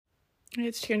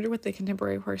It's Chandra with the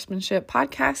Contemporary Horsemanship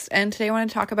Podcast, and today I want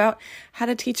to talk about how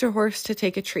to teach a horse to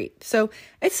take a treat. So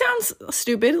it sounds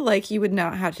stupid, like you would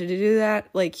not have to do that,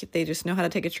 like they just know how to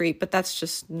take a treat, but that's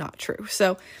just not true.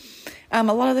 So a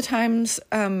lot of the times,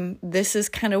 this is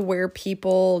kind of where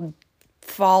people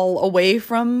fall away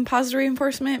from positive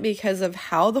reinforcement because of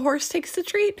how the horse takes the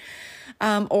treat.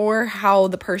 Or how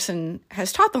the person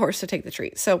has taught the horse to take the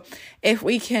treat. So if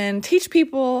we can teach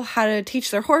people how to teach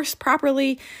their horse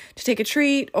properly to take a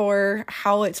treat or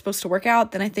how it's supposed to work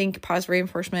out, then I think positive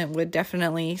reinforcement would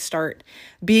definitely start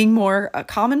being more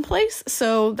commonplace.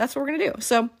 So that's what we're going to do.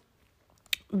 So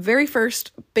very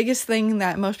first, biggest thing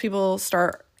that most people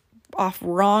start off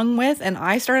wrong with, and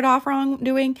I started off wrong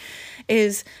doing,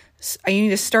 is you need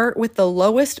to start with the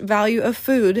lowest value of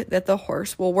food that the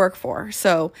horse will work for.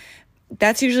 So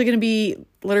that's usually going to be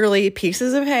literally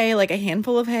pieces of hay, like a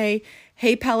handful of hay,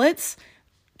 hay pellets,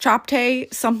 chopped hay,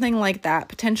 something like that,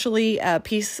 potentially a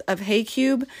piece of hay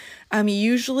cube.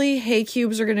 Usually hay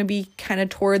cubes are going to be kind of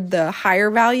toward the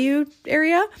higher value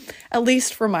area, at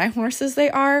least for my horses they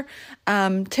are.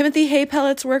 Timothy hay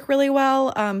pellets work really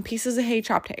well, pieces of hay,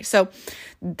 chopped hay. So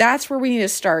that's where we need to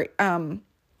start.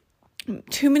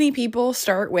 Too many people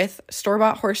start with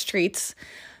store-bought horse treats,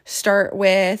 start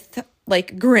with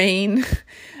like grain.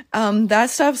 That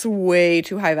stuff's way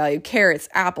too high value. Carrots,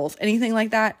 apples, anything like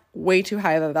that, way too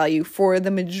high of a value for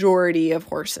the majority of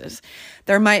horses.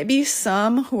 There might be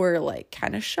some who are like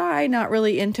kind of shy, not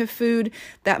really into food,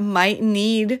 that might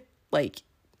need like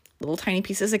little tiny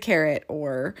pieces of carrot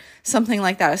or something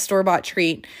like that, a store-bought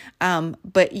treat.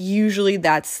 But usually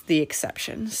that's the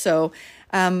exception. So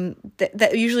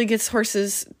that usually gets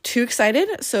horses too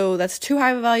excited. So that's too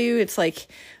high of a value. It's like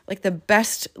the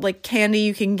best like candy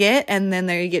you can get, and then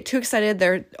you get too excited.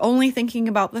 They're only thinking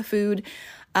about the food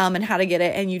and how to get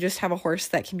it, and you just have a horse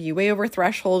that can be way over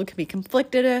threshold, can be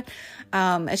conflicted.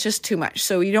 It's just too much.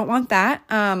 So you don't want that.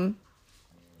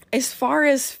 As far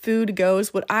as food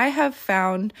goes, what I have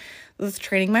found with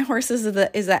training my horses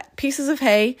is that pieces of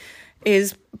hay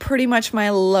is pretty much my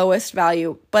lowest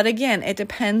value. But again, it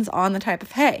depends on the type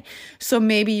of hay. So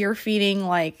maybe you're feeding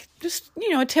like just,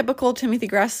 a typical Timothy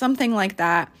grass, something like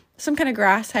that, some kind of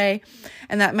grass hay,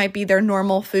 and that might be their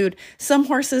normal food. Some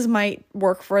horses might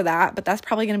work for that, but that's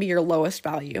probably going to be your lowest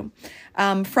value.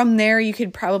 From there, you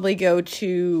could probably go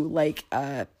to like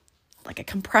a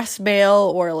compressed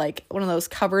bale or like one of those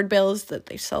covered bales that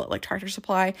they sell at like Tractor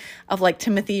Supply of like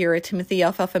Timothy or a Timothy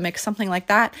alfalfa mix, something like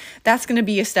that. That's going to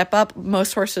be a step up.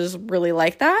 Most horses really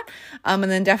like that. And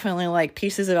then definitely like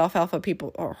pieces of alfalfa,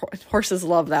 people or horses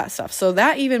love that stuff. So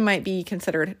that even might be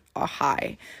considered a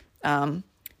high.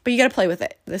 But you got to play with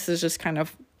it. This is just kind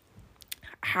of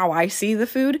how I see the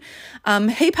food.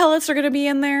 Hay pellets are going to be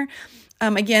in there.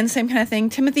 Again, same kind of thing.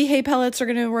 Timothy hay pellets are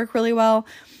going to work really well.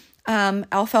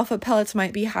 Alfalfa pellets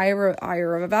might be higher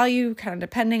of a value, kind of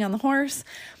depending on the horse.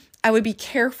 I would be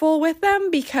careful with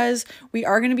them because we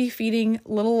are going to be feeding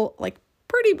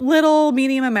pretty little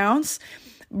medium amounts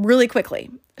really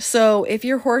quickly. So if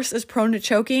your horse is prone to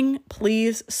choking,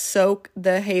 please soak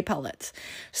the hay pellets.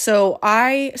 So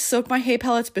I soak my hay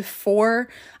pellets before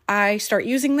I start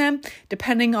using them.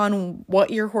 Depending on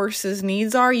what your horse's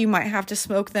needs are, you might have to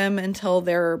smoke them until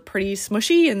they're pretty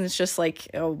smushy and it's just like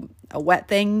a wet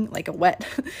thing, like a wet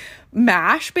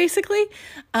mash basically,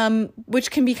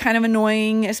 which can be kind of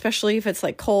annoying, especially if it's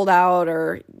like cold out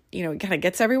or, it kind of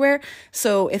gets everywhere.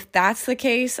 So if that's the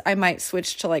case, I might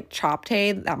switch to like chopped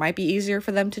hay. That might be easier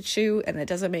for them to chew and it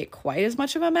doesn't make quite as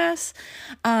much of a mess.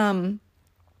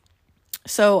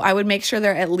 So I would make sure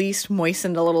they're at least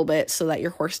moistened a little bit so that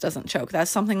your horse doesn't choke. That's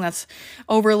something that's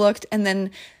overlooked. And then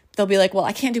they'll be like, well,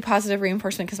 I can't do positive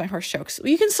reinforcement because my horse chokes.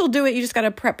 Well, you can still do it. You just got to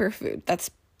prep your food.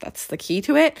 That's the key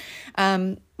to it.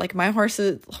 Like my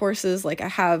horses, like I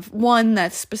have one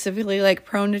that's specifically like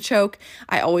prone to choke.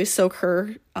 I always soak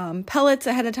her pellets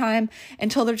ahead of time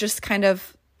until they're just kind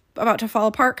of about to fall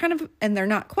apart and they're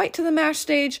not quite to the mash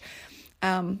stage.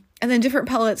 And then different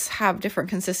pellets have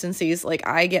different consistencies. Like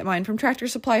I get mine from Tractor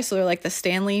Supply, so they're like the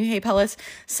Stanley hay pellets.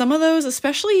 Some of those,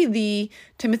 especially the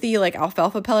Timothy like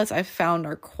alfalfa pellets, I've found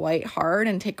are quite hard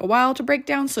and take a while to break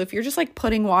down. So if you're just like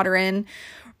putting water in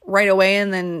right away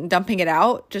and then dumping it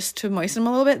out just to moisten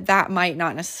them a little bit, that might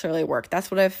not necessarily work. That's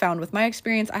what I've found with my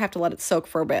experience. I have to let it soak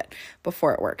for a bit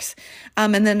before it works.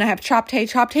 And then I have chopped hay.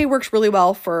 Chopped hay works really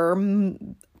well for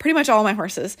pretty much all my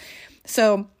horses.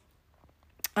 So,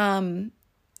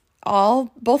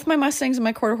 both my Mustangs and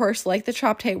my quarter horse like the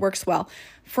chopped hay, works well.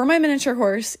 For my miniature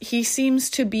horse, he seems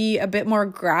to be a bit more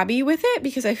grabby with it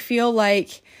because I feel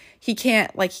like he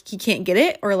can't get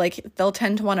it, or like they'll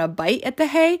tend to want to bite at the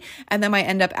hay and then might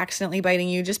end up accidentally biting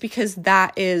you just because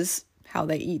that is how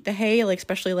they eat the hay, like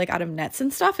especially like out of nets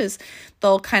and stuff, is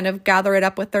they'll kind of gather it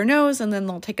up with their nose and then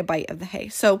they'll take a bite of the hay.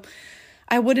 So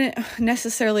I wouldn't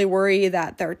necessarily worry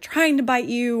that they're trying to bite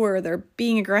you or they're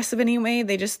being aggressive anyway.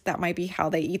 That might be how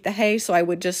they eat the hay. So I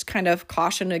would just kind of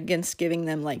caution against giving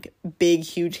them like big,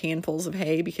 huge handfuls of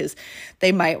hay, because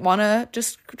they might want to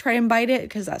just try and bite it,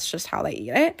 because that's just how they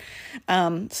eat it.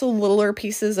 So littler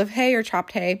pieces of hay or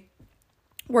chopped hay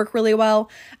work really well.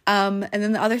 And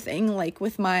then the other thing, like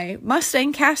with my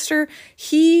Mustang Castor,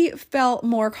 he felt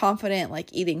more confident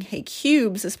like eating hay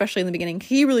cubes, especially in the beginning.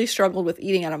 He really struggled with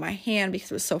eating out of my hand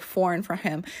because it was so foreign for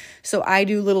him. So I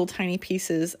do little tiny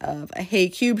pieces of a hay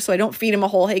cube. So I don't feed him a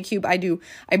whole hay cube. I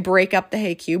break up the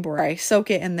hay cube, where I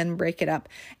soak it and then break it up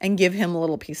and give him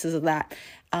little pieces of that.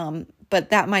 But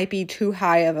that might be too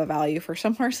high of a value for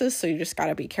some horses, so you just got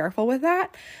to be careful with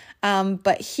that.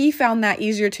 But he found that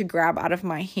easier to grab out of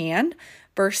my hand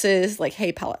versus like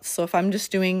hay pellets. So if I'm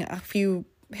just doing a few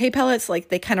hay pellets, like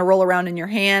they kind of roll around in your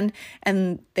hand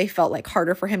and they felt like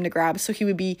harder for him to grab. So he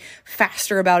would be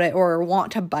faster about it or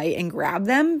want to bite and grab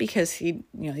them because he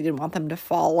didn't want them to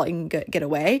fall and get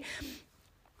away.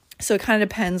 So it kind of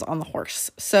depends on the horse.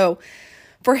 So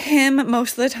for him,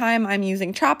 most of the time I'm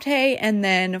using chopped hay, and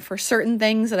then for certain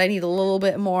things that I need a little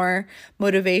bit more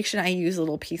motivation, I use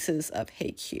little pieces of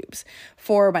hay cubes.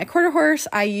 For my quarter horse,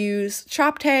 I use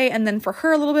chopped hay, and then for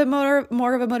her a little bit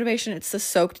more of a motivation, it's the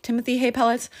soaked Timothy hay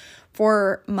pellets.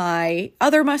 For my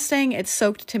other Mustang, it's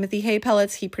soaked Timothy hay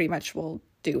pellets. He pretty much will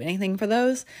do anything for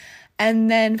those.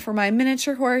 And then for my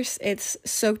miniature horse, it's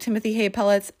soaked Timothy hay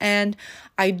pellets, and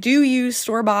I do use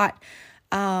store-bought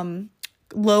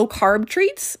low carb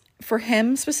treats for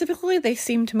him specifically. They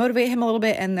seem to motivate him a little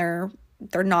bit, and they're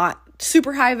not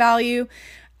super high value,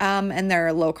 and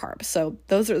they're low carb. So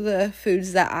those are the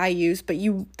foods that I use. But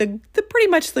the pretty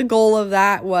much the goal of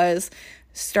that was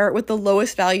start with the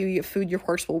lowest value food your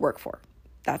horse will work for.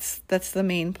 That's the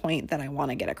main point that I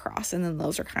want to get across. And then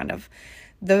those are kind of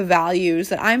the values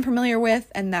that I'm familiar with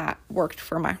and that worked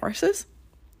for my horses.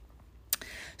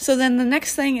 So then the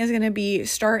next thing is going to be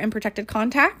start and protected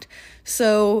contact.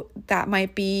 So that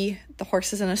might be the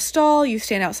horse is in a stall, you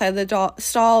stand outside the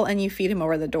stall and you feed him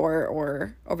over the door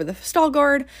or over the stall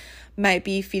guard. Might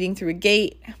be feeding through a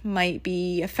gate, might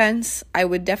be a fence. I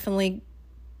would definitely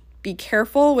be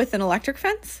careful with an electric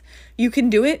fence. You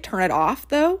can do it, turn it off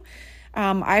though.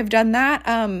 I've done that.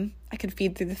 I could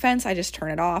feed through the fence, I just turn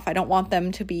it off. I don't want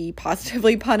them to be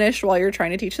positively punished while you're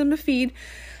trying to teach them to feed.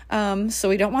 So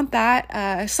we don't want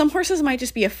that. Some horses might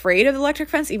just be afraid of the electric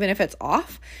fence, even if it's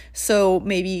off. So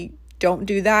maybe don't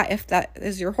do that if that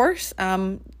is your horse.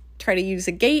 Try to use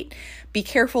a gate. Be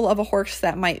careful of a horse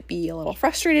that might be a little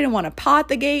frustrated and want to paw at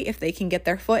the gate. If they can get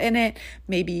their foot in it,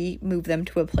 maybe move them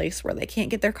to a place where they can't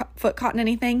get their foot caught in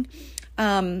anything.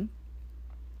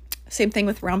 Same thing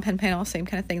with round pen panel, same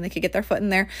kind of thing. They could get their foot in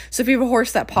there. So if you have a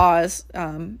horse that paws,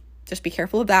 just be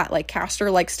careful of that. Like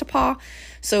Castor likes to paw,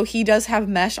 so he does have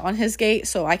mesh on his gate,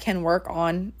 so I can work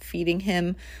on feeding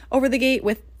him over the gate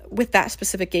with that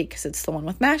specific gate because it's the one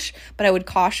with mesh. But I would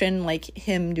caution like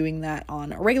him doing that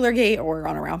on a regular gate or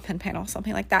on a round pen panel,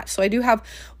 something like that. So I do have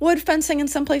wood fencing in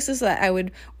some places that I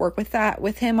would work with that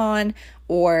with him on,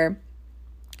 or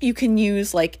you can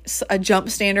use like a jump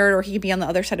standard, or he could be on the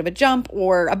other side of a jump,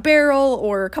 or a barrel,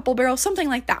 or a couple barrels, something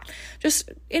like that.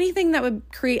 Just anything that would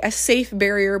create a safe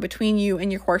barrier between you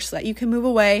and your horse so that you can move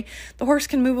away, the horse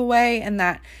can move away, and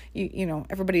that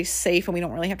everybody's safe and we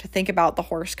don't really have to think about the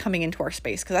horse coming into our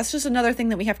space, because that's just another thing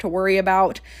that we have to worry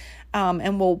about.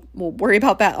 And we'll worry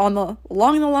about that along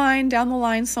the line, down the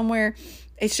line somewhere.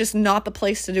 It's just not the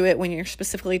place to do it when you're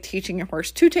specifically teaching your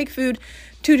horse to take food,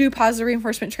 to do positive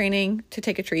reinforcement training, to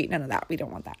take a treat. None of that. We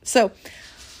don't want that. So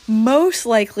most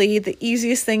likely the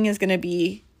easiest thing is going to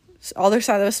be other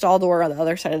side of the stall door or the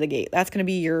other side of the gate. That's going to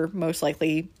be your most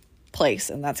likely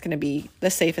place, and that's going to be the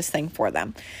safest thing for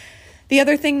them. The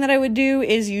other thing that I would do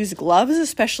is use gloves,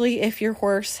 especially if your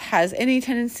horse has any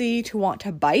tendency to want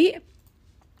to bite.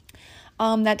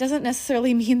 That doesn't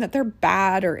necessarily mean that they're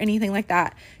bad or anything like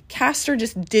that. Castor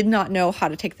just did not know how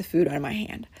to take the food out of my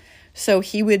hand. So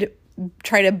he would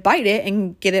try to bite it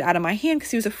and get it out of my hand because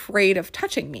he was afraid of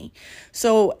touching me.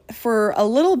 So for a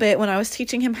little bit, when I was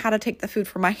teaching him how to take the food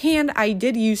from my hand, I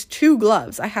did use 2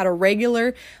 gloves. I had a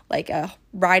regular, like a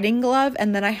riding glove,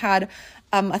 and then I had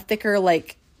a thicker,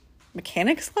 like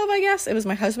mechanic's glove, I guess. It was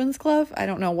my husband's glove. I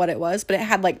don't know what it was, but it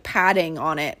had like padding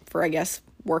on it for, I guess,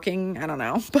 working. I don't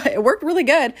know, but it worked really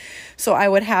good. So I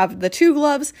would have the 2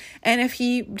 gloves, and if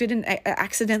he did an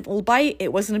accidental bite,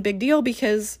 it wasn't a big deal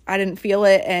because I didn't feel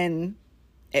it, and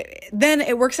then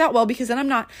it works out well because then I'm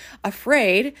not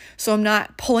afraid, so I'm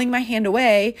not pulling my hand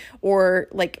away or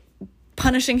like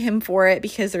punishing him for it,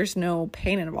 because there's no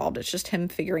pain involved. It's just him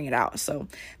figuring it out. So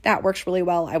that works really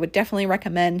well. I would definitely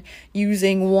recommend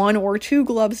using 1 or 2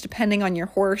 gloves depending on your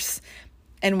horse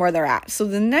and where they're at. So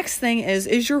the next thing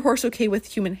is your horse okay with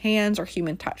human hands or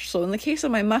human touch? So in the case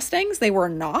of my Mustangs, they were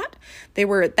not.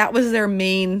 That was their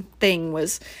main thing,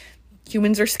 was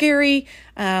humans are scary.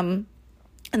 And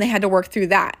they had to work through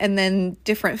that. And then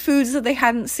different foods that they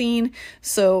hadn't seen.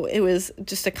 So it was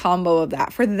just a combo of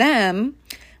that. For them,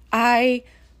 I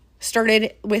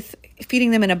started with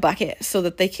feeding them in a bucket so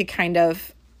that they could kind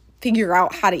of figure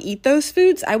out how to eat those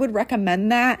foods. I would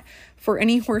recommend that for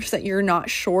any horse that you're not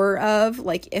sure of,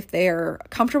 like if they're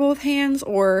comfortable with hands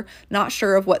or not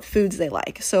sure of what foods they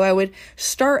like. So I would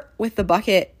start with the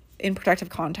bucket in protective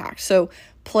contact. So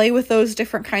play with those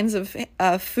different kinds of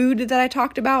food that I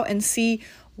talked about and see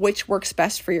which works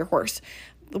best for your horse.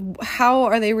 How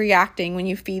are they reacting when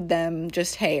you feed them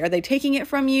just hay? Are they taking it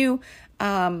from you?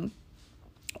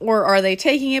 Or are they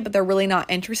taking it, but they're really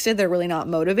not interested? They're really not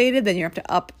motivated. Then you have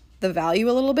to up the value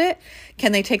a little bit.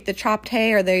 Can they take the chopped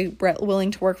hay? Are they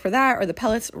willing to work for that, or the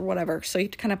pellets, or whatever? So you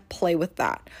have to kind of play with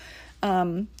that.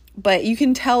 But you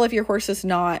can tell if your horse is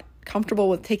not comfortable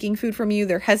with taking food from you.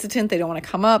 They're hesitant. They don't want to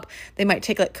come up. They might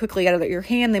take it quickly out of your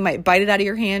hand. They might bite it out of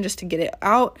your hand just to get it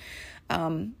out.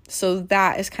 So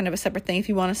that is kind of a separate thing. If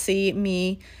you want to see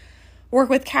me work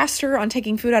with Castor on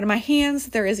taking food out of my hands,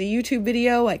 there is a YouTube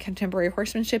video at Contemporary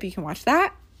Horsemanship. You can watch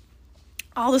that.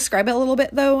 I'll describe it a little bit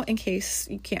though, in case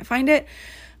you can't find it.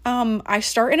 I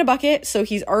start in a bucket, so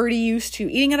he's already used to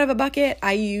eating out of a bucket.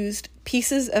 I used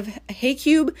pieces of hay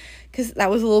cube because that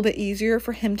was a little bit easier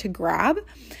for him to grab.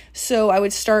 So I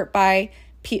would start by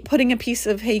putting a piece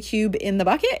of hay cube in the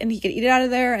bucket and he could eat it out of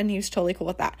there, and he was totally cool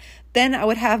with that. Then I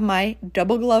would have my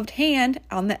double gloved hand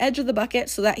on the edge of the bucket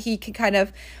so that he could kind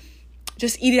of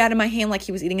just eat it out of my hand like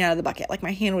he was eating out of the bucket. Like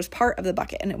my hand was part of the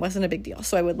bucket and it wasn't a big deal.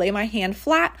 So I would lay my hand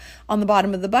flat on the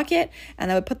bottom of the bucket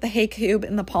and I would put the hay cube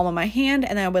in the palm of my hand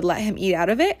and I would let him eat out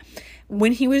of it.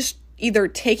 When he was either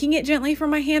taking it gently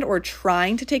from my hand or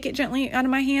trying to take it gently out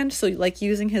of my hand, so like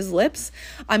using his lips,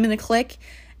 I'm going to click,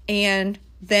 and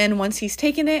then once he's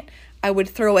taken it, I would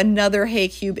throw another hay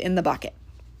cube in the bucket.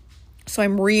 So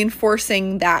I'm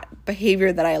reinforcing that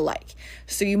behavior that I like.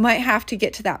 So you might have to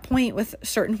get to that point with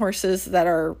certain horses that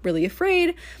are really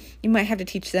afraid. You might have to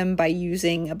teach them by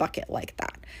using a bucket like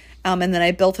that. And then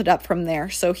I built it up from there.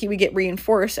 So he would get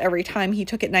reinforced every time he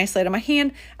took it nicely out of my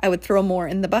hand. I would throw more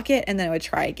in the bucket and then I would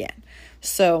try again.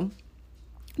 So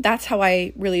that's how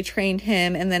I really trained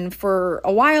him. And then for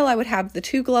a while I would have the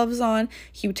 2 gloves on.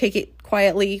 He would take it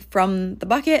quietly from the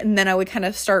bucket, and then I would kind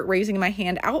of start raising my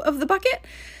hand out of the bucket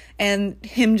and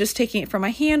him just taking it from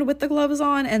my hand with the gloves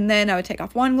on. And then I would take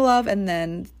off 1 glove and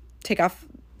then take off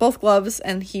both gloves,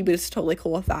 and he was totally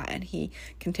cool with that, and he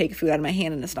can take food out of my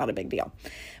hand and it's not a big deal.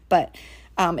 But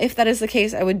if that is the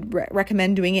case, I would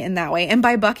recommend doing it in that way. And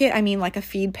by bucket, I mean like a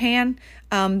feed pan.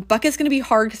 Bucket's going to be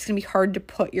hard because it's going to be hard to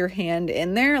put your hand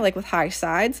in there, like with high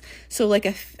sides. So like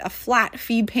a flat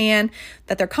feed pan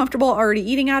that they're comfortable already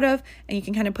eating out of, and you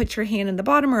can kind of put your hand in the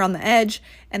bottom or on the edge,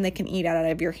 and they can eat out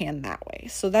of your hand that way.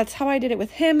 So that's how I did it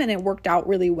with him, and it worked out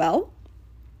really well.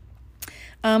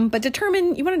 But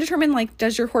you want to determine, like,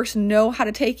 does your horse know how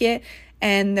to take it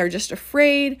and they're just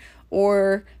afraid,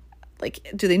 or like,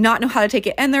 do they not know how to take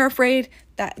it and they're afraid?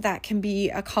 That can be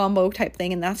a combo type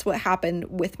thing. And that's what happened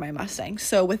with my Mustang.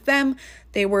 So with them,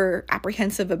 they were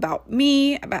apprehensive about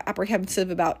me,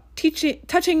 apprehensive about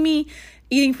touching me,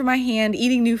 eating from my hand,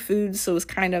 eating new foods. So it was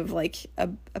kind of like a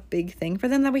big thing for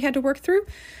them that we had to work through.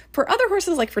 For other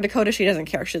horses, like for Dakota, she doesn't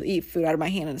care. She'll eat food out of my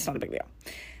hand and it's not a big deal.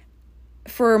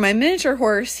 For my miniature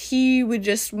horse, he would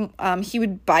just, he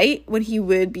would bite when he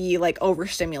would be like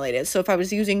overstimulated. So if I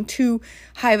was using too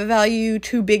high of a value,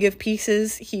 too big of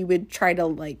pieces, he would try to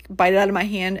like bite it out of my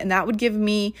hand, and that would give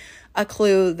me a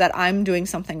clue that I'm doing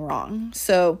something wrong.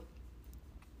 So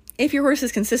if your horse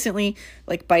is consistently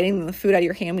like biting the food out of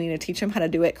your hand, we need to teach him how to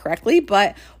do it correctly.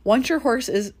 But once your horse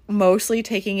is mostly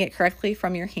taking it correctly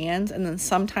from your hands, and then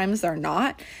sometimes they're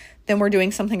not, then we're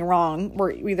doing something wrong.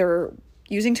 We're either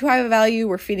using too high of a value,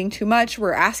 we're feeding too much,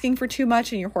 we're asking for too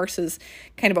much, and your horse is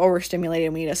kind of overstimulated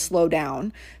and we need to slow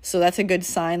down. So that's a good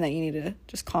sign that you need to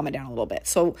just calm it down a little bit.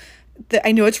 So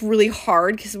I know it's really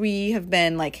hard because we have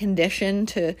been like conditioned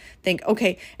to think,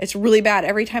 okay, it's really bad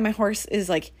every time my horse is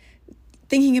like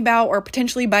thinking about or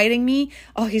potentially biting me.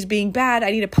 Oh, he's being bad.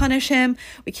 I need to punish him.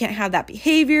 We can't have that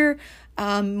behavior.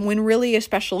 When really,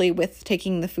 especially with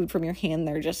taking the food from your hand,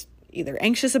 they're just either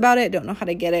anxious about it, don't know how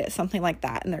to get it, something like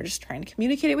that, and they're just trying to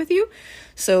communicate it with you.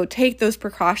 So take those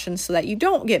precautions so that you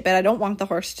don't get bit. I don't want the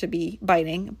horse to be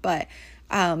biting, but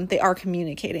they are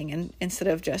communicating, and instead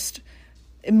of just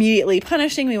immediately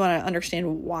punishing. We want to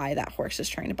understand why that horse is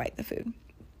trying to bite the food.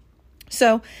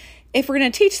 So if we're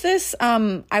going to teach this,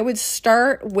 I would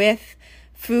start with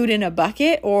food in a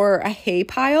bucket or a hay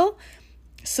pile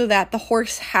so that the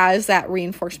horse has that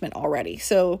reinforcement already.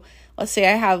 So let's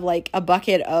say I have like a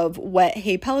bucket of wet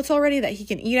hay pellets already that he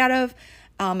can eat out of,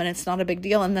 and it's not a big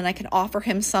deal. And then I can offer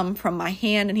him some from my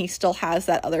hand and he still has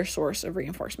that other source of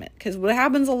reinforcement. Because what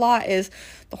happens a lot is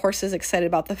the horse is excited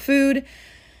about the food,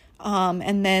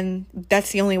 and then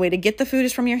that's the only way to get the food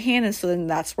is from your hand. And so then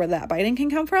that's where that biting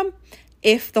can come from.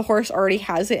 If the horse already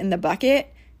has it in the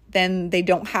bucket, then they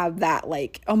don't have that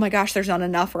like, oh my gosh, there's not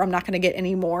enough, or I'm not going to get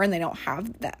any more. And they don't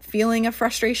have that feeling of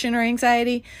frustration or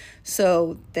anxiety.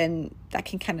 So then that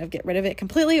can kind of get rid of it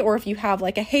completely. Or if you have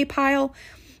like a hay pile,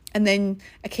 and then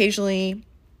occasionally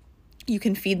you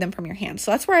can feed them from your hand.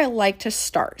 So that's where I like to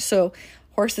start. So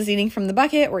horse is eating from the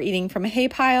bucket or eating from a hay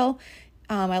pile.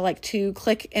 I like to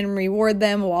click and reward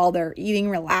them while they're eating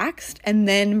relaxed, and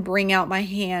then bring out my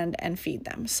hand and feed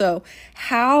them. So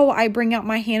how I bring out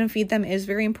my hand and feed them is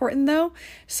very important though.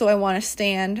 So I want to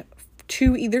stand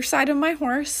to either side of my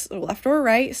horse, left or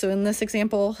right. So in this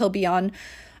example, he'll be on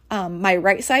my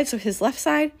right side, so his left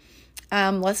side.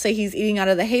 Let's say he's eating out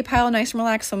of the hay pile, nice and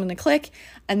relaxed. So I'm going to click,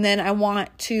 and then I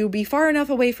want to be far enough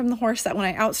away from the horse that when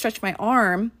I outstretch my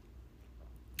arm,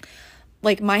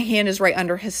 like my hand is right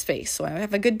under his face. So I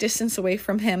have a good distance away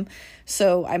from him.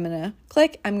 So I'm going to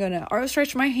click, I'm going to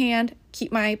outstretch my hand,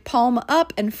 keep my palm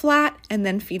up and flat, and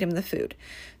then feed him the food.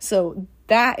 So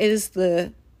that is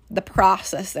the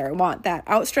process there. I want that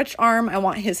outstretched arm. I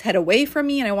want his head away from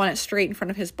me, and I want it straight in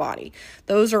front of his body.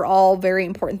 Those are all very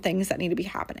important things that need to be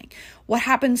happening. What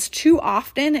happens too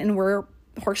often, and where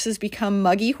horses become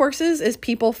muggy horses, is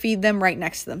people feed them right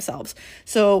next to themselves.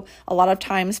 So a lot of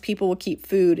times people will keep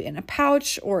food in a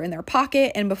pouch or in their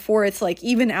pocket, and before it's like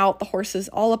even out, the horse is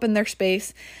all up in their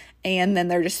space, and then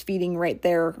they're just feeding right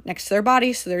there next to their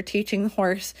body. So they're teaching the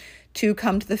horse to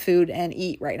come to the food and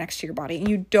eat right next to your body, and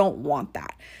you don't want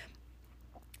that.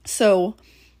 So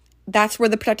that's where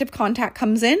the protective contact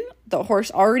comes in. The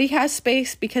horse already has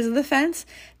space because of the fence.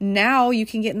 Now you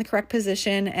can get in the correct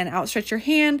position and outstretch your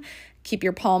hand, keep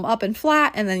your palm up and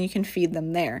flat, and then you can feed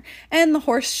them there. And the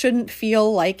horse shouldn't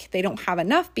feel like they don't have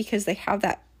enough because they have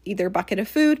that either bucket of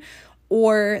food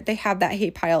or they have that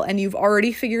hay pile, and you've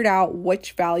already figured out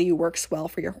which value works well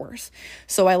for your horse.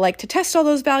 So I like to test all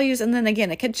those values, and then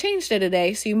again, it could change day to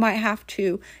day, so you might have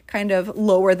to kind of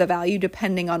lower the value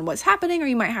depending on what's happening, or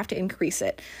you might have to increase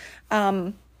it.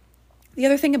 The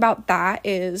other thing about that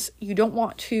is you don't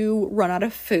want to run out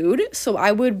of food. So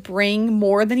I would bring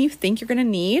more than you think you're going to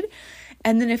need.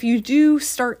 And then if you do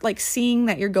start like seeing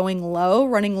that you're going low,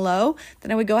 running low,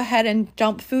 then I would go ahead and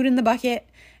dump food in the bucket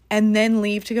and then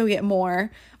leave to go get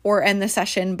more, or end the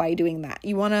session by doing that.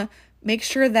 You want to make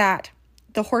sure that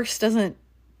the horse doesn't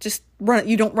just run,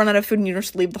 you don't run out of food and you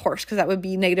just leave the horse, because that would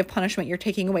be negative punishment. You're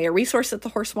taking away a resource that the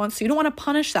horse wants. So you don't want to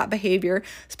punish that behavior,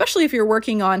 especially if you're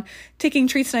working on taking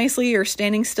treats nicely or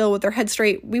standing still with their head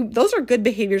straight. Those are good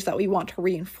behaviors that we want to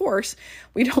reinforce.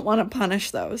 We don't want to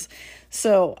punish those.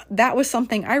 So that was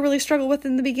something I really struggled with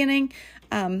in the beginning.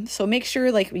 So make sure,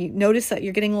 like, when you notice that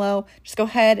you're getting low, just go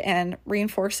ahead and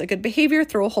reinforce a good behavior,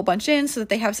 throw a whole bunch in so that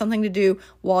they have something to do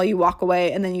while you walk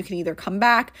away, and then you can either come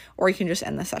back or you can just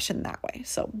end the session that way.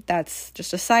 So that's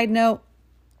just a side note.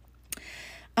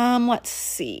 Let's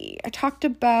see. I talked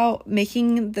about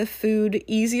making the food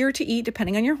easier to eat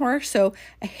depending on your horse. So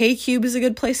a hay cube is a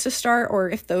good place to start, or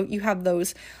if you have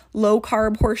those low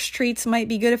carb horse treats might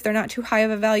be good if they're not too high of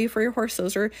a value for your horse.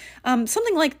 Those are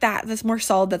something like that's more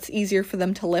solid, that's easier for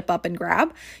them to lip up and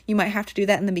grab. You might have to do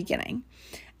that in the beginning.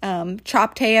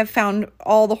 Chopped hay, I've found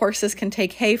all the horses can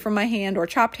take hay from my hand or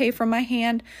chopped hay from my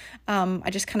hand.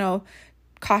 I just kind of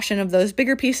caution of those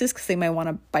bigger pieces because they might want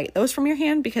to bite those from your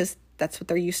hand, because that's what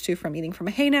they're used to from eating from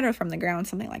a hay net or from the ground,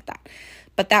 something like that.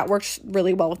 But that works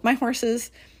really well with my horses.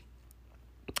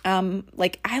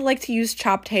 I like to use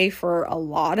chopped hay for a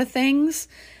lot of things.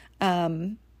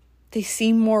 They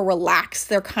seem more relaxed.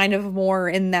 They're kind of more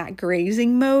in that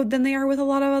grazing mode than they are with a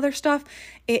lot of other stuff.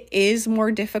 It is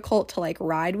more difficult to like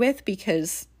ride with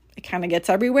because it kind of gets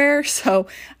everywhere. So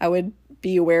I would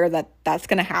be aware that that's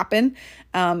going to happen.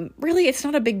 Really, it's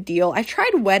not a big deal. I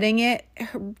tried wetting it.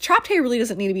 Chopped hay really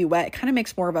doesn't need to be wet. It kind of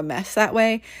makes more of a mess that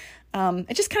way.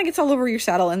 It just kind of gets all over your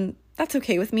saddle, and that's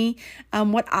okay with me.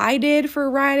 What I did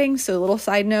for riding, so a little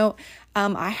side note,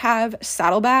 I have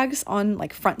saddlebags on,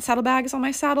 like front saddlebags on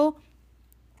my saddle.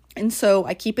 And so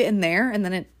I keep it in there, and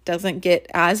then it doesn't get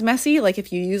as messy. Like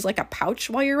if you use like a pouch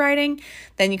while you're riding,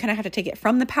 then you kind of have to take it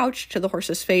from the pouch to the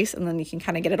horse's face, and then you can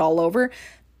kind of get it all over.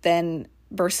 Then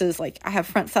versus like I have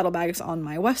front saddlebags on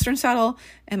my Western saddle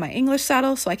and my English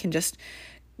saddle, so I can just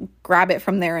grab it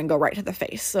from there and go right to the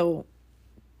face. So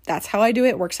that's how I do it.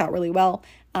 It works out really well.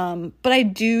 But I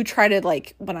do try to,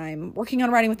 like, when I'm working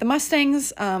on riding with the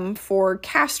Mustangs, for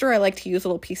Castor, I like to use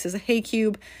little pieces of hay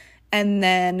cube. And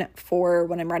then for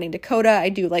when I'm riding Dakota, I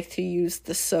do like to use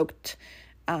the soaked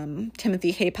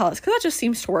Timothy hay pellets, because that just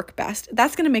seems to work best.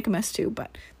 That's going to make a mess too,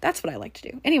 but that's what I like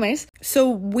to do. Anyways, so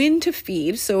when to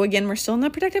feed. So again, we're still in the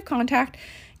protective contact.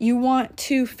 You want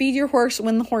to feed your horse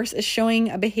when the horse is showing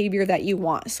a behavior that you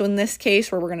want. So in this case,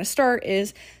 where we're going to start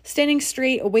is standing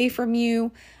straight away from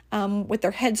you, with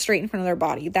their head straight in front of their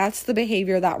body. That's the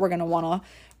behavior that we're going to want to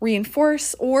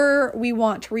reinforce, or we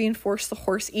want to reinforce the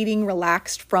horse eating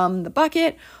relaxed from the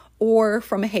bucket or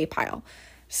from a hay pile.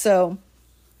 So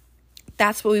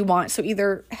that's what we want. So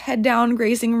either head down,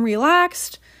 grazing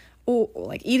relaxed, or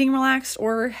like eating relaxed,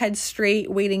 or head straight,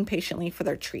 waiting patiently for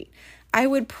their treat. I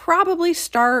would probably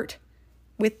start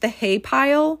with the hay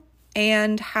pile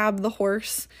and have the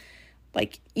horse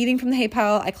like eating from the hay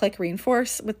pile. I click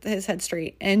reinforce with his head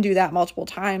straight and do that multiple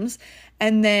times.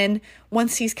 And then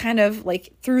once he's kind of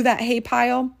like through that hay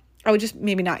pile, I would just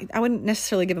I wouldn't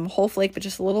necessarily give him a whole flake, but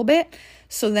just a little bit.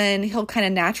 So then he'll kind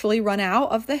of naturally run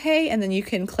out of the hay, and then you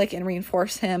can click and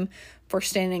reinforce him for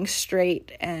standing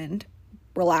straight and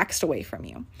relaxed away from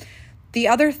you. The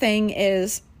other thing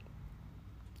is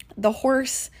the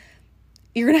horse,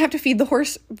 you're going to have to feed the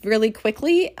horse really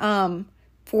quickly,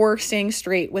 for staying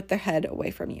straight with the head away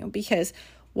from you, because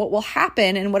what will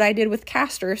happen, and what I did with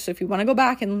Castor, so if you want to go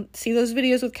back and see those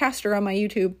videos with Castor on my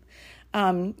YouTube,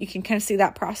 you can kind of see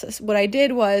that process. What I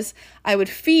did was I would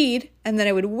feed, and then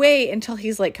I would wait until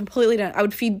he's like completely done. I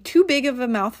would feed too big of a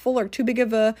mouthful or too big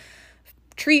of a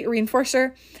treat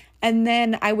reinforcer, and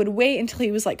then I would wait until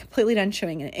he was like completely done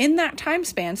chewing. And in that time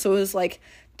span, so it was like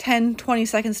 10, 20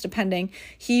 seconds depending,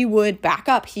 he would back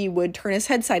up, he would turn his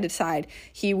head side to side,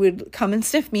 he would come and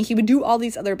sniff me, he would do all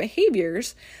these other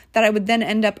behaviors that I would then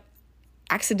end up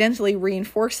accidentally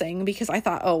reinforcing, because I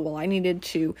thought, oh, well, I needed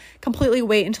to completely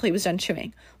wait until he was done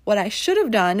chewing. What I should have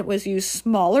done was use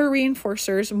smaller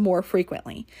reinforcers more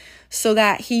frequently, so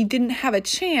that he didn't have a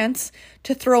chance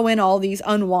to throw in all these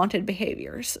unwanted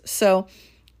behaviors. So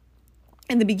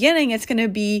in the beginning, it's going to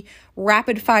be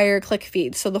rapid fire click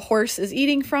feed. So the horse is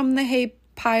eating from the hay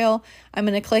pile. I'm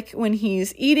going to click when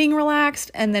he's eating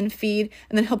relaxed, and then feed,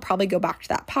 and then he'll probably go back to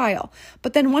that pile.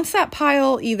 But then once that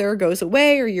pile either goes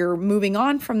away or you're moving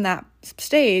on from that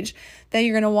stage, then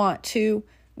you're going to want to,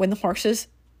 when the horse is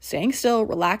staying still,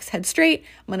 relax, head straight,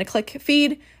 I'm going to click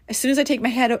feed. As soon as I take my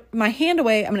hand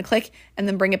away, I'm going to click and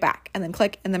then bring it back, and then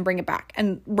click and then bring it back,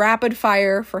 and rapid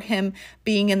fire for him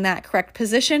being in that correct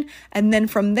position. And then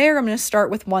from there, I'm going to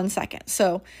start with 1 second.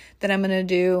 So then I'm going to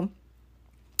do,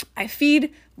 I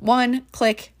feed, 1,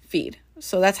 click, feed.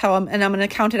 So that's how I'm going to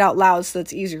count it out loud so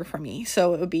it's easier for me.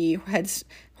 So it would be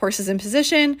horses in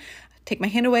position, take my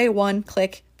hand away, 1,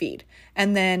 click, feed.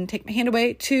 And then take my hand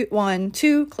away, 2, 1,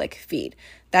 2, click, feed.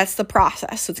 That's the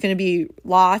process. So it's going to be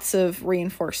lots of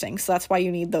reinforcing. So that's why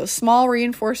you need those small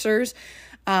reinforcers,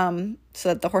 so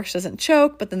that the horse doesn't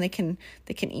choke, but then they can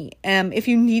eat. If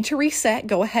you need to reset,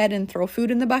 go ahead and throw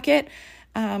food in the bucket.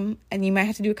 And you might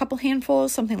have to do a couple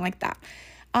handfuls, something like that.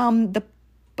 The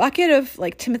bucket of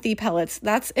like Timothy pellets,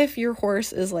 that's if your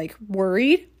horse is like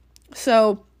worried.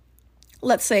 So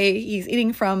let's say he's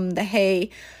eating from the hay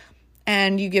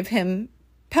and you give him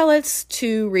pellets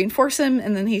to reinforce him,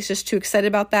 and then he's just too excited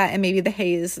about that, and maybe the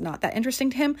hay is not that interesting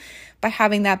to him. By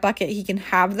having that bucket, he can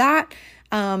have that,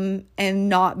 and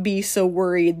not be so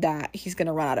worried that he's going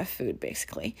to run out of food,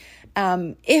 basically.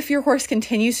 If your horse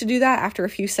continues to do that after a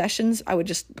few sessions, I would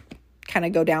just kind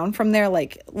of go down from there,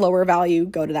 like lower value,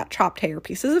 go to that chopped hay or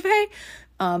pieces of hay.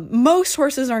 Most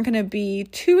horses aren't going to be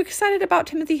too excited about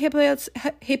Timothy hay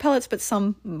pellets, but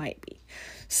some might be.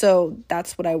 So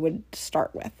that's what I would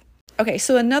start with. Okay,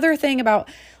 so another thing about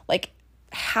like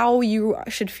how you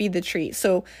should feed the treat.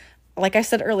 So like I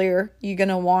said earlier, you're going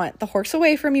to want the horse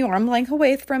away from you, arm length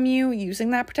away from you,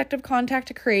 using that protective contact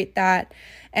to create that,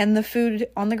 and the food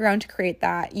on the ground to create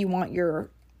that. You want your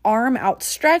arm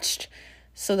outstretched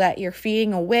so that you're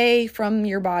feeding away from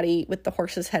your body with the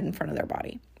horse's head in front of their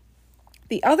body.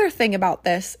 The other thing about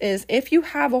this is if you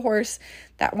have a horse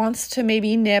that wants to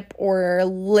maybe nip or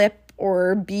lip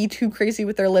or be too crazy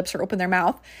with their lips or open their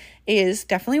mouth, is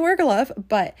definitely wear a glove,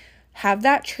 but have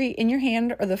that treat in your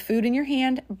hand or the food in your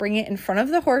hand, bring it in front of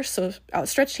the horse, so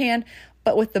outstretched hand,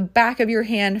 but with the back of your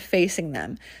hand facing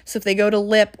them. So if they go to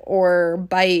lip or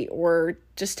bite or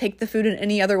just take the food in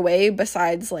any other way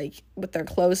besides like with their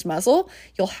closed muzzle,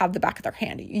 you'll have the back of their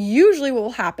hand. Usually what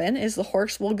will happen is the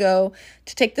horse will go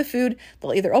to take the food.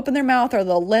 They'll either open their mouth or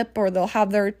they'll lip or they'll have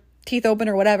their teeth open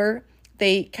or whatever.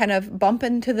 They kind of bump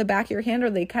into the back of your hand or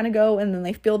they kind of go and then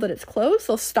they feel that it's closed.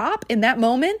 They'll stop in that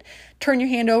moment, turn your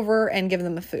hand over and give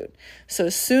them the food. So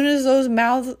as soon as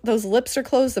those lips are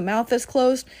closed, the mouth is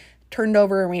closed, turn it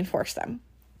over and reinforce them.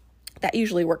 That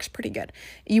usually works pretty good.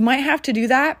 You might have to do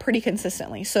that pretty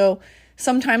consistently. So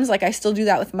sometimes, like I still do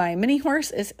that with my mini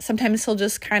horse, is sometimes he'll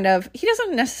just he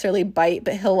doesn't necessarily bite,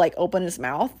 but he'll like open his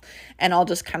mouth and I'll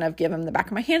just kind of give him the back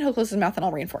of my hand. He'll close his mouth and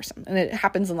I'll reinforce him. And it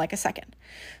happens in like a second.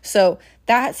 So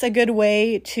that's a good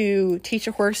way to teach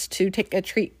a horse to take a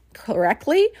treat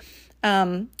correctly.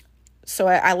 So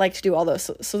I like to do all those.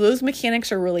 So those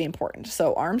mechanics are really important.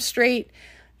 So arm straight,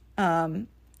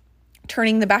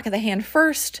 turning the back of the hand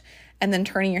first, and then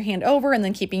turning your hand over and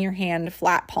then keeping your hand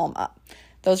flat, palm up.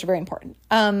 Those are very important.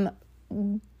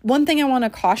 One thing I want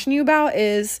to caution you about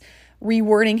is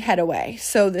rewording head away.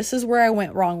 So this is where I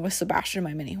went wrong with Sebastian,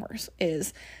 my mini horse,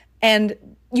 and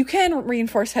you can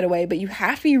reinforce head away, but you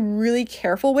have to be really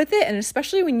careful with it. And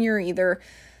especially when you're either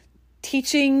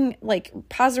teaching like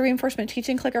positive reinforcement,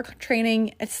 teaching clicker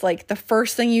training, it's like the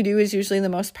first thing you do is usually the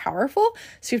most powerful.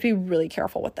 So you have to be really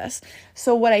careful with this.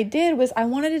 So what I did was I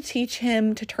wanted to teach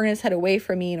him to turn his head away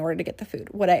from me in order to get the food.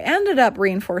 What I ended up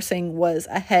reinforcing was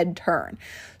a head turn.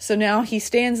 So now he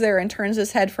stands there and turns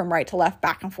his head from right to left,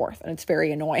 back and forth, and it's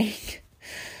very annoying.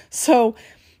 So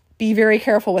be very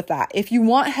careful with that. If you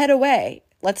want head away,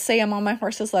 let's say I'm on my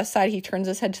horse's left side, he turns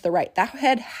his head to the right. That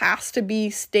head has to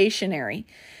be stationary.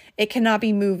 It cannot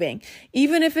be moving.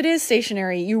 Even if it is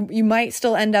stationary, you might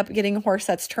still end up getting a horse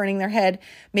that's turning their head,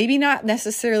 maybe not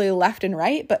necessarily left and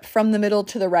right, but from the middle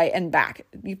to the right and back.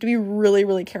 You have to be really,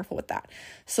 really careful with that.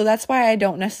 So that's why I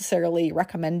don't necessarily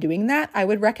recommend doing that. I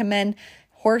would recommend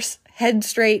horse head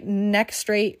straight, neck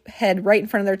straight, head right in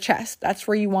front of their chest. That's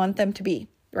where you want them to be,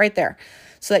 right there,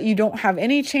 so that you don't have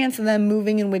any chance of them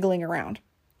moving and wiggling around.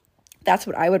 That's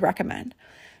what I would recommend.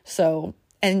 So,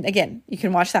 and again, you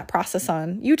can watch that process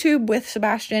on YouTube with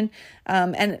Sebastian.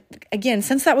 And again,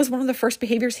 since that was one of the first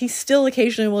behaviors, he still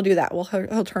occasionally will do that.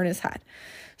 He'll turn his head.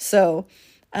 So,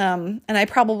 and I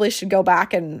probably should go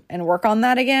back and work on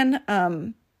that again.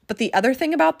 But the other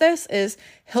thing about this is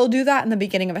he'll do that in the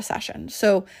beginning of a session.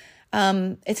 So,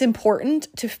 it's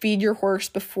important to feed your horse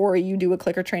before you do a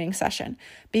clicker training session,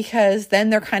 because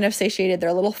then they're kind of satiated, they're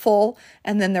a little full,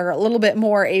 and then they're a little bit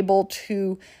more able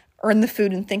to earn the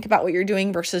food and think about what you're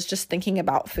doing versus just thinking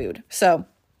about food. So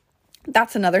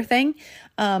that's another thing.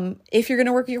 If you're going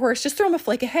to work with your horse, just throw them a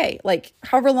flake of hay, like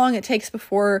however long it takes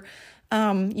before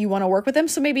you want to work with them.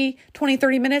 So maybe 20,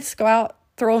 30 minutes, go out,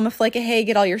 throw them a flake of hay,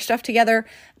 get all your stuff together.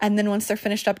 And then once they're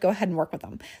finished up, go ahead and work with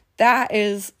them. That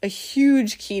is a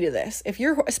huge key to this.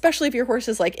 Especially if your horse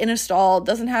is like in a stall,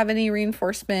 doesn't have any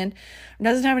reinforcement,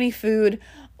 doesn't have any food,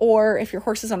 or if your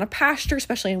horse is on a pasture,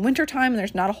 especially in wintertime and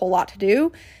there's not a whole lot to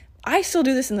do. I still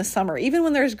do this in the summer. Even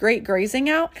when there's great grazing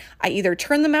out, I either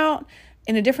turn them out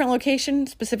in a different location,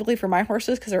 specifically for my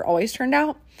horses, because they're always turned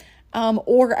out,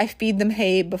 or I feed them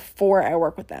hay before I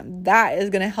work with them. That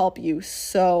is going to help you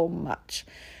so much.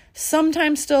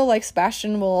 Sometimes still, like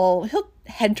Sebastian he'll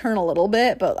head turn a little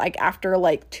bit, but like after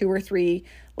like 2 or 3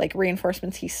 like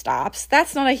reinforcements, he stops.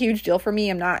 That's not a huge deal for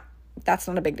me. That's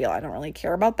not a big deal. I don't really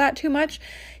care about that too much.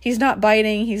 He's not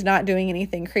biting. He's not doing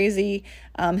anything crazy.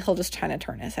 He'll just kind of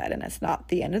turn his head, and it's not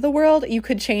the end of the world. You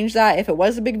could change that if it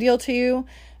was a big deal to you,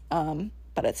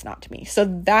 but it's not to me. So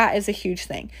that is a huge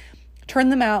thing. Turn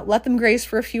them out, let them graze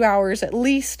for a few hours at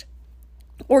least,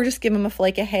 or just give them a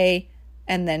flake of hay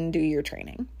and then do your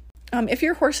training. If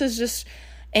your horse is just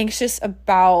anxious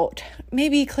about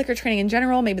maybe clicker training in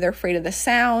general, maybe they're afraid of the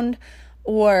sound,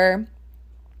 or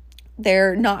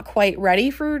they're not quite ready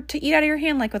to eat out of your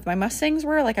hand, like with my Mustangs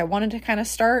were. Like I wanted to kind of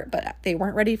start, but they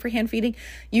weren't ready for hand feeding.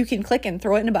 You can click and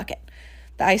throw it in a bucket.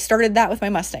 I started that with my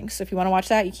Mustangs. So if you want to watch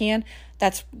that, you can.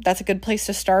 That's a good place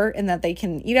to start, and that they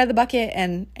can eat out of the bucket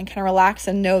and kind of relax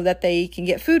and know that they can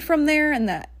get food from there and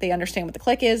that they understand what the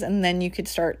click is. And then you could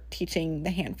start teaching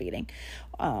the hand feeding.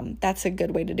 That's a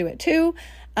good way to do it too.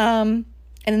 And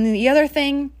then the other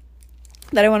thing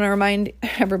that I want to remind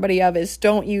everybody of is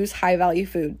don't use high value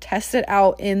food. Test it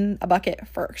out in a bucket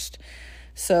first.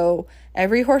 So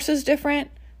every horse is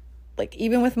different. Like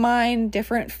even with mine,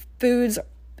 different foods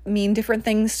mean different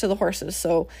things to the horses.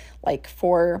 So like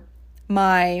for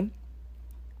my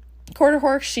Quarter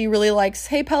horse, she really likes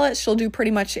hay pellets. She'll do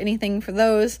pretty much anything for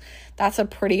those. That's a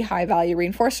pretty high value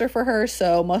reinforcer for her.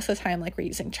 So most of the time, like, we're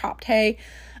using chopped hay.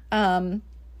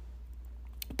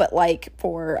 But like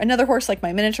for another horse, like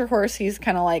my miniature horse, he's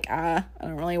kind of like, I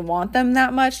don't really want them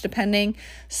that much, depending.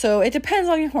 So it depends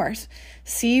on your horse.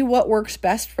 See what works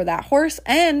best for that horse.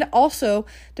 And also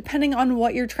depending on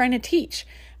what you're trying to teach.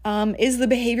 Is the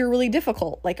behavior really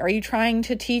difficult? Like, are you trying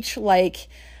to teach like,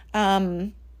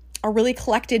 a really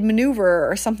collected maneuver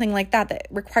or something like that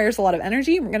requires a lot of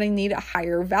energy? We're going to need a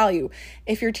higher value.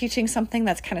 If you're teaching something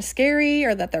that's kind of scary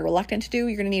or that they're reluctant to do,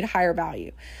 you're going to need a higher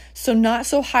value. So not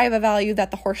so high of a value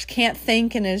that the horse can't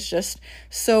think and is just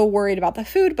so worried about the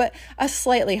food, but a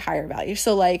slightly higher value.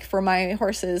 So like for my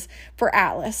horses, for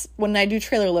Atlas, when I do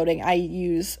trailer loading, I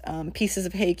use pieces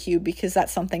of hay cube because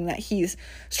that's something that he's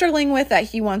struggling with, that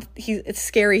it's a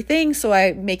scary thing. So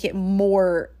I make it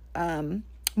more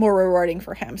rewarding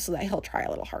for him so that he'll try a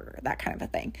little harder, that kind of a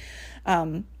thing.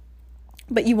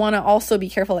 But you want to also be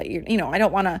careful that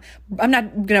I'm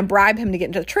not going to bribe him to get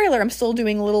into the trailer. I'm still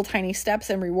doing little tiny steps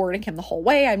and rewarding him the whole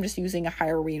way. I'm just using a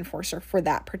higher reinforcer for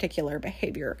that particular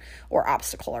behavior or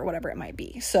obstacle or whatever it might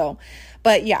be. So,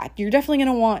 but yeah, you're definitely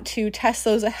going to want to test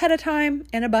those ahead of time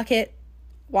in a bucket,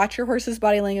 watch your horse's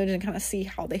body language and kind of see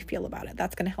how they feel about it.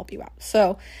 That's going to help you out.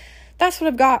 So that's what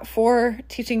I've got for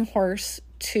teaching horse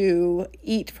to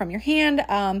eat from your hand.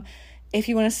 If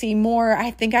you want to see more,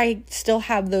 I think I still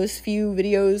have those few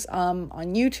videos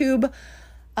on YouTube.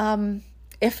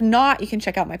 If not, you can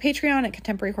check out my Patreon at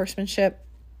Contemporary Horsemanship,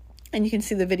 and you can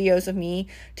see the videos of me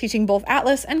teaching both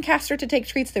Atlas and Castor to take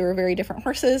treats. They were very different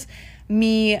horses.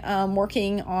 Me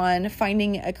working on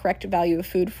finding a correct value of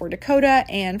food for Dakota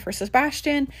and for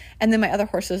Sebastian, and then my other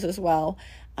horses as well.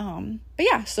 But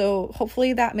yeah, so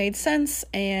hopefully that made sense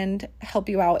and help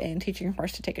you out in teaching your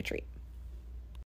horse to take a treat.